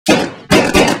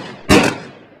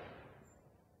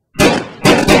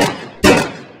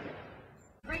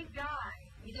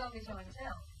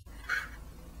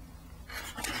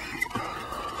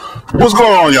What's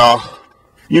going on, y'all?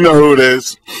 You know who it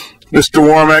is. Mr.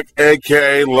 Warmack,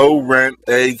 a.k.a. Low Rent,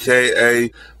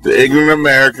 a.k.a. The Ignorant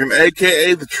American,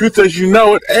 a.k.a. The Truth As You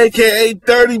Know It, a.k.a.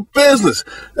 Dirty Business,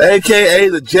 a.k.a.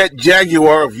 The Jet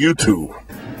Jaguar of YouTube.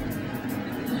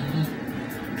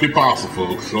 Get pasta,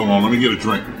 folks. Hold on, let me get a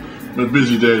drink. It's been a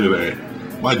busy day today.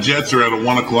 My Jets are at a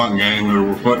 1 o'clock game.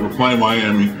 We're playing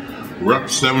Miami. We're up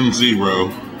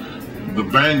 7-0. The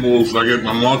Bengals,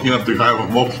 I'm lucky enough to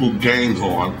have multiple games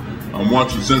on. I'm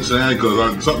watching Cincinnati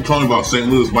because something told me about St.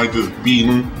 Louis might just beat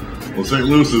them. Well, St.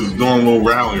 Louis is doing a little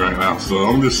rally right now, so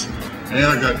I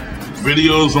got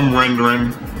videos I'm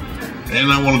rendering,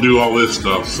 and I want to do all this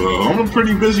stuff. So I'm a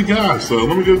pretty busy guy. So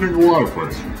let me get a drink of water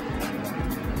first.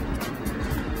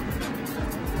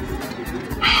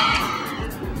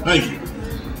 Thank you.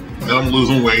 And I'm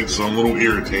losing weight, so I'm a little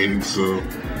irritated. So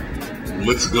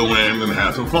let's go in and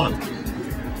have some fun.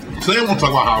 Today I want to talk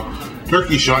about how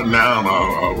Turkey shot down a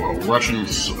Russian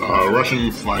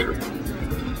fighter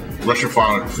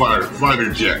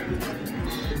jet.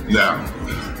 Now,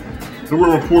 there were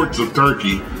reports of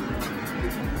Turkey,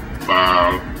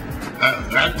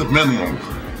 at the minimum,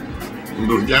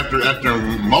 after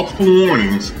multiple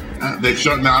warnings, they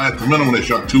shot down. At the minimum, they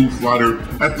shot two fighter.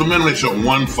 At the minimum, they shot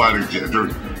one fighter jet.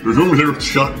 There's rumors they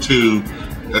shot two.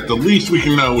 At the least we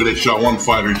can know, they shot one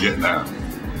fighter jet now.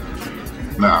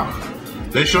 Now,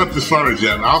 they shot this fighter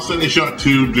jet. I'll say they shot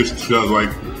two just because,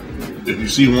 like, if you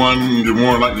see one, you're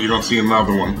more likely you're going to see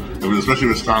another one. Especially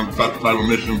if it's type of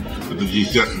mission that the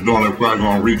jets are doing. They're probably going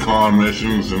on recon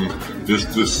missions and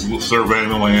just surveying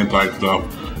the land type stuff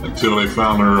until they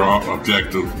found their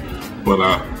objective. But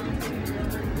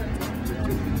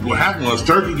what happened was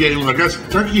Turkey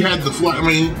Turkey had the flight. I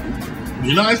mean, the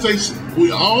United States,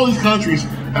 all these countries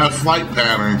have flight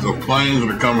patterns of planes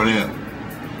that are coming in.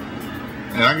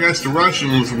 And I guess the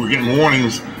Russians were getting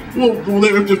warnings. Well,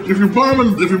 if you're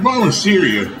bombing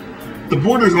Syria, the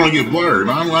border's going to get blurred.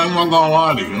 I'm not going to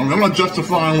lie to you. I'm not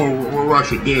justifying what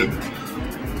Russia did.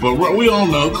 But we all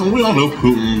know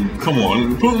Putin. Come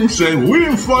on, Putin said we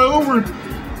didn't fly over.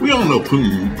 We all know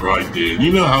Putin probably did.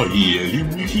 You know how he is.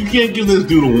 You can't give this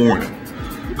dude a warning,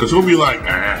 because he'll be like,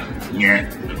 yeah,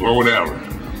 or whatever.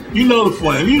 You know the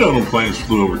plane. You know them planes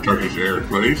flew over Turkish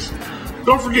airspace.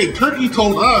 Don't forget, Turkey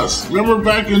told us. Remember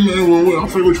back in I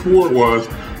forget which war it was.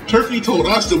 Turkey told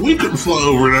us that we couldn't fly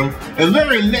over them, and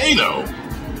they're in NATO.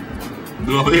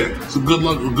 Well, yeah. So good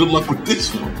luck with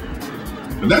this one.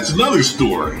 And that's another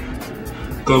story.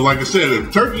 Because, like I said,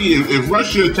 if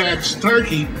Russia attacks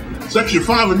Turkey, Section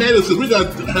 5 of NATO says we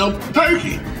got to help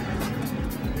Turkey.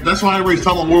 That's why everybody's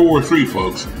talking about World War III,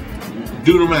 folks.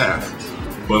 Do the math.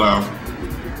 But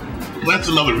that's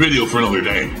another video for another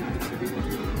day.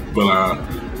 But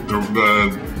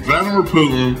Vladimir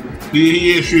Putin,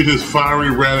 he issued his fiery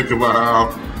rhetoric about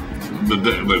how the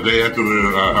day after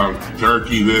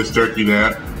Turkey this, Turkey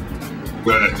that.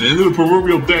 But at the end of the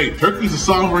proverbial day, Turkey's a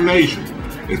sovereign nation.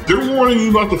 If they're warning you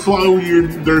about to fly over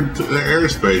their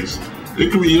airspace,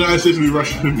 it could be the United States, it could be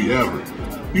Russia, it could be ever.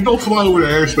 You don't fly over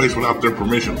their airspace without their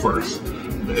permission first.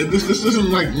 This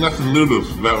isn't like nothing new to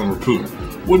Vladimir Putin.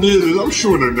 What it is I'm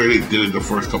sure that they did it the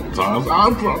first couple times.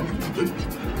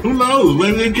 Who knows?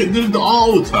 Maybe they did it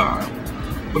all the time.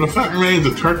 But the fact remains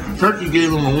that Turkey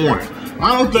gave them a warning.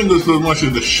 I don't think it's as much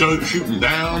as the shooting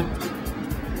down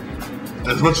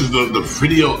as much as the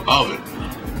video of it.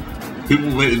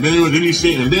 Then you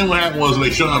see, and then what happened was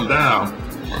they shot him down.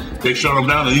 They shot him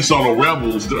down, and he saw the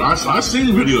rebels. I seen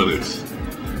the video of this,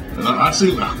 and I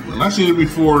seen it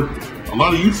before a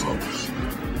lot of you folks.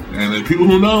 And the people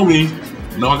who know me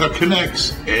know I got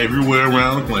connects everywhere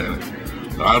around the planet.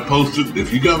 I posted.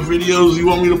 If you got videos you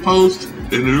want me to post,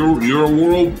 and you're a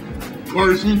world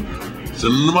person,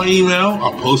 send them to my email.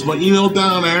 I'll post my email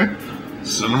down there.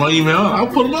 Send them my email. I'll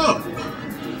put them up.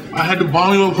 I had the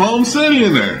bombing of Home City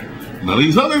in there. None of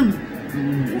these other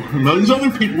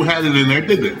people had it in there,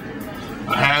 did they?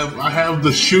 I have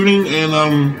the shooting in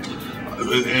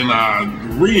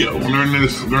Rio when they're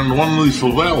in one of these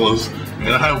favelas,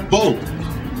 and I have both.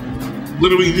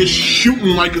 Literally just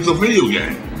shooting like it's a video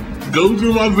game. Go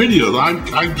through my videos.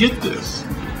 I get this.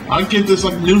 I get this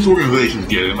like news organizations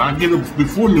get it. And I get it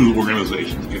before news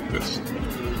organizations get this.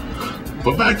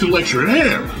 But back to the lecture at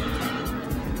hand.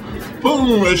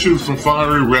 Putin issues some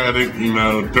fiery rhetoric.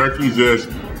 Turkey's this,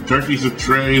 Turkey's a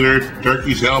traitor,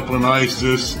 Turkey's helping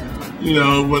ISIS.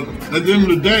 But at the end of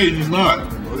the day, he's not.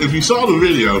 If you saw the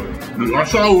video, I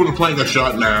saw when the plane got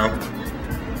shot down.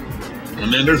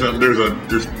 And then there's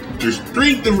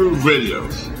three different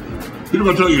videos. People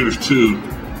gonna tell you there's two.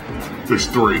 There's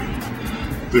three.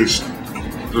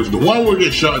 there's the one where it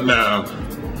gets shot down,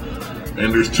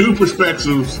 and there's two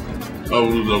perspectives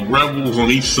of the rebels on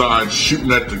each side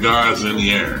shooting at the guys in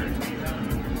the air.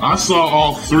 I saw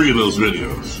all three of those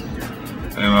videos,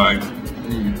 and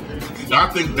I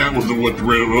think that was what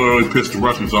really pissed the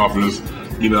Russians off. Is,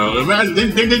 you know, imagine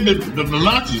the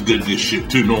Nazis did this shit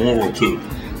too in World War II.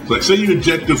 It's like, say you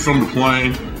ejected from the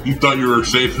plane, you thought you were a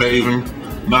safe haven.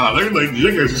 Nah, they're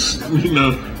just, you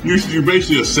know, you're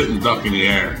basically a sitting duck in the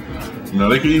air. You know,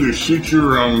 they can either shoot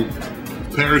your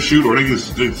parachute or they can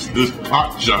just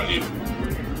pot shot you.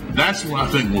 That's what I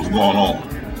think was going on.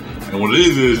 And what it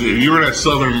is if you're in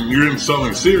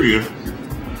southern Syria,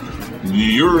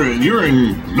 you're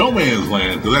in no man's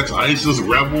land, because that's ISIS,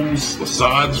 rebels,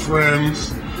 Assad's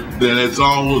friends. Then it's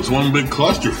one big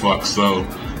clusterfuck. So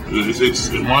it's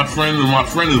my friend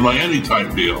is my enemy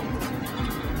type deal.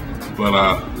 But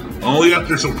only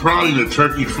after some prodding that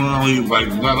Turkey finally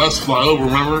let us fly over.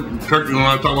 Remember Turkey, when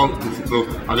I got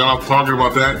off talking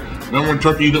about that. Remember when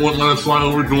Turkey wouldn't let us fly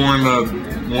over during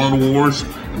one of the wars?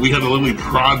 We had to literally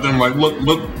prod them like, look,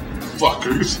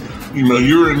 fuckers. You know,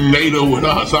 you're in NATO with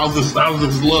us. How's this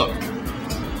look?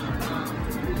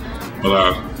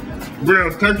 But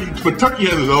Turkey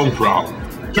has its own problem.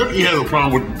 Turkey has a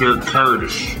problem with their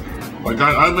Kurdish. Like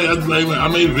I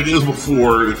made videos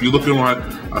before. If you look at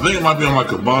I think it might be on my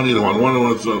Kobani one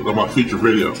of my feature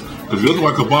videos. If you look at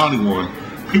my Kobani one,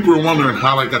 people are wondering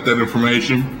how I got that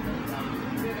information.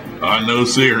 I know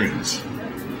Syrians,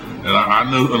 and I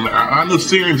know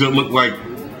Syrians that look like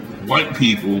white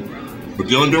people, but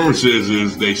the only difference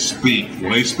is they speak.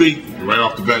 When they speak, right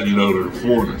off the bat, you know they're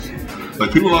foreigners.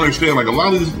 Like, people don't understand. Like, a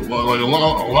lot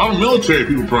of military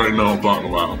people probably know what I'm talking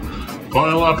about.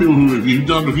 Probably a lot of people who, if you've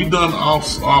done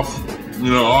off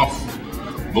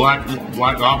black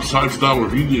ops type stuff, or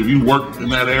if you worked in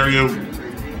that area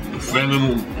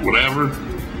defending whatever,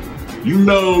 you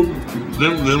know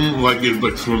them like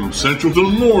from central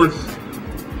to the north,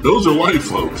 those are white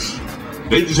folks.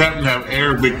 They just happen to have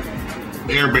Arabic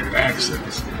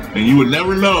accents, and you would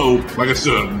never know. Like I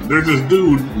said, there's this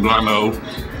dude that I know.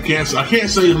 I can't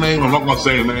say his name. I'm not gonna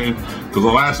say his name because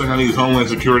the last thing I need is Homeland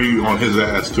Security on his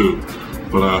ass too.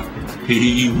 But I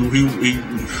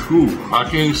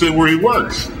can't even say where he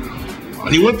works.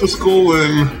 He went to school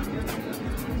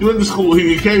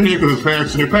He came here because his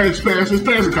parents are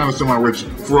kind of semi-rich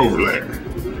for over there,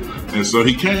 and so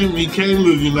he came to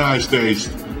the United States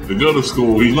to go to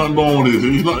school. He's not going to.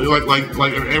 He's not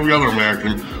like every other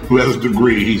American who has a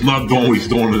degree. He's not doing what he's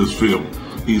doing in this field.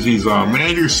 He's a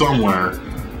manager somewhere,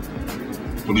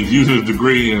 but he's using his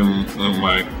degree and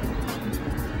like.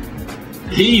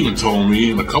 He even told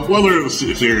me, and a couple other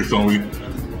Syrians told me,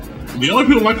 the only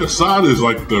people like Assad is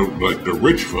like the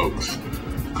rich folks,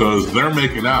 because they're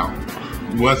making out.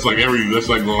 Well, that's like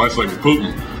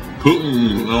Putin.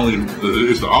 Putin only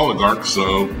is the oligarchs.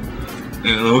 So,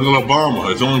 and look at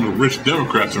Obama. It's only the rich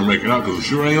Democrats that are making out, because it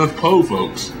sure ain't us poor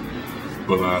folks.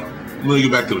 But let me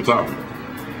get back to the topic.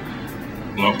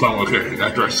 Well, I'm talking. Okay,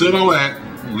 after I said all that,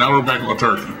 now we're back on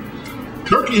Turkey.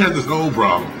 Turkey has its own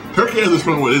problem. Turkey has this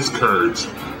problem with its Kurds.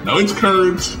 Now, its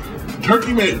Kurds,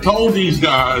 Turkey told these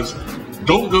guys,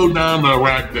 don't go down to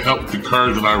Iraq to help the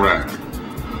Kurds in Iraq.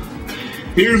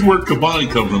 Here's where Kobani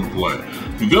comes into play.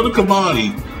 If you go to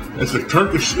Kobani, it's a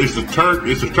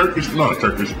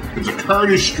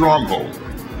Kurdish stronghold.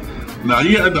 Now,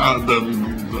 you had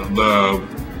the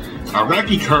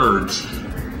Iraqi Kurds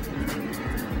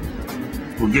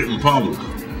were getting pummeled.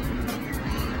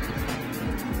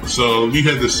 So you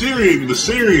had the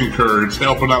Syrian Kurds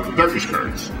helping out the Turkish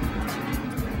Kurds.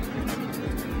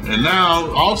 And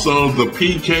now also the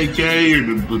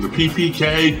PKK or the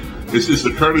PPK, it's just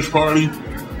the Kurdish party,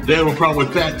 they have a problem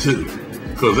with that too.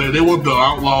 Because they want to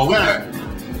outlaw that.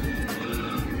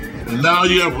 And now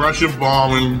you have Russia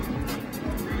bombing.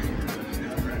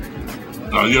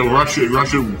 You have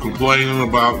Russia complaining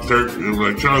about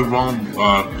trying to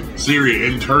bomb Syria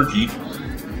and Turkey.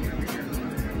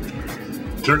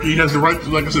 Turkey has the right to,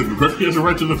 like I said, Turkey has the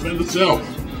right to defend itself.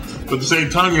 But at the same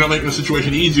time, you're not making the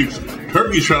situation easier.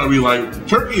 Turkey's trying to be like,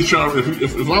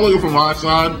 if I look from my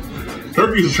side,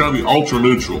 Turkey's trying to be ultra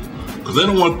neutral. Because they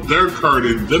don't want their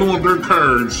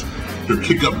Kurds to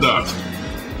kick up dust.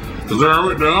 Because they're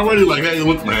already like, hey,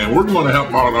 look, man, we're going to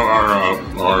help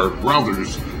our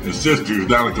brothers and sisters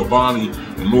down in Kobani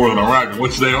in northern Iraq,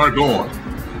 which they are doing.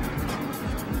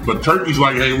 But Turkey's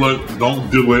like, hey, look,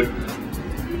 don't do it.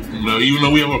 You know, even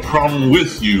though we have a problem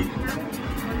with you,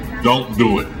 don't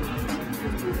do it.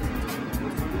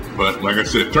 But like I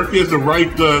said, Turkey has the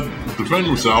right to defend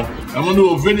himself. I'm gonna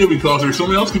do a video because there's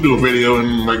somebody else can do a video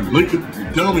and like link it,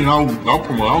 tell me, and I'll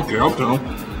promote. I don't care. I'll tell them.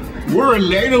 We're in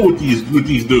NATO with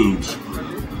these dudes.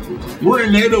 We're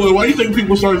in NATO. Why do you think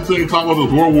people started talking about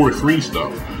this World War III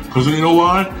stuff? Because you know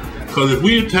why? Because if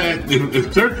we attacked,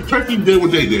 if Turkey did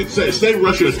what they did, say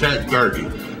Russia attacked Turkey,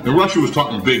 and Russia was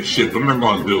talking big shit, but they're not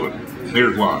going to do it.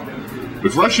 Here's why.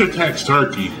 If Russia attacks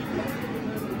Turkey,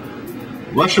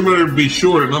 Russia better be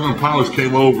sure that none of the pilots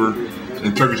came over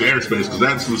in Turkish airspace, because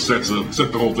that's what set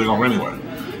the whole thing off anyway.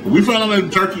 If we found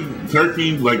out that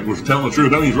Turkey like was telling the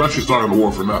truth, that means Russia started a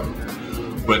war for nothing.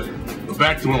 But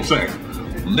back to what I'm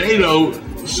saying. NATO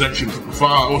Section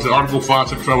 5, what's it, Article 5,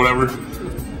 Section 5, whatever.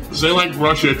 Say like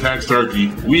Russia attacks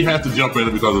Turkey, we have to jump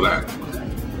in because of that.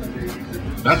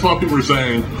 That's why people are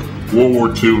saying World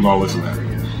War II and all this and that.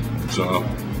 So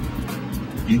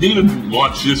you need to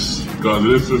watch this because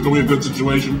it's going to be a good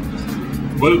situation.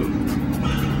 But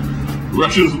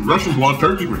Russians want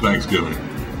Turkey for Thanksgiving.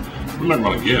 We're not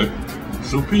going to get it.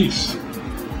 So peace.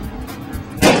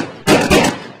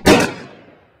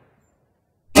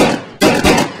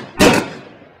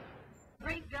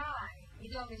 Great guy. He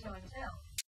told me so himself.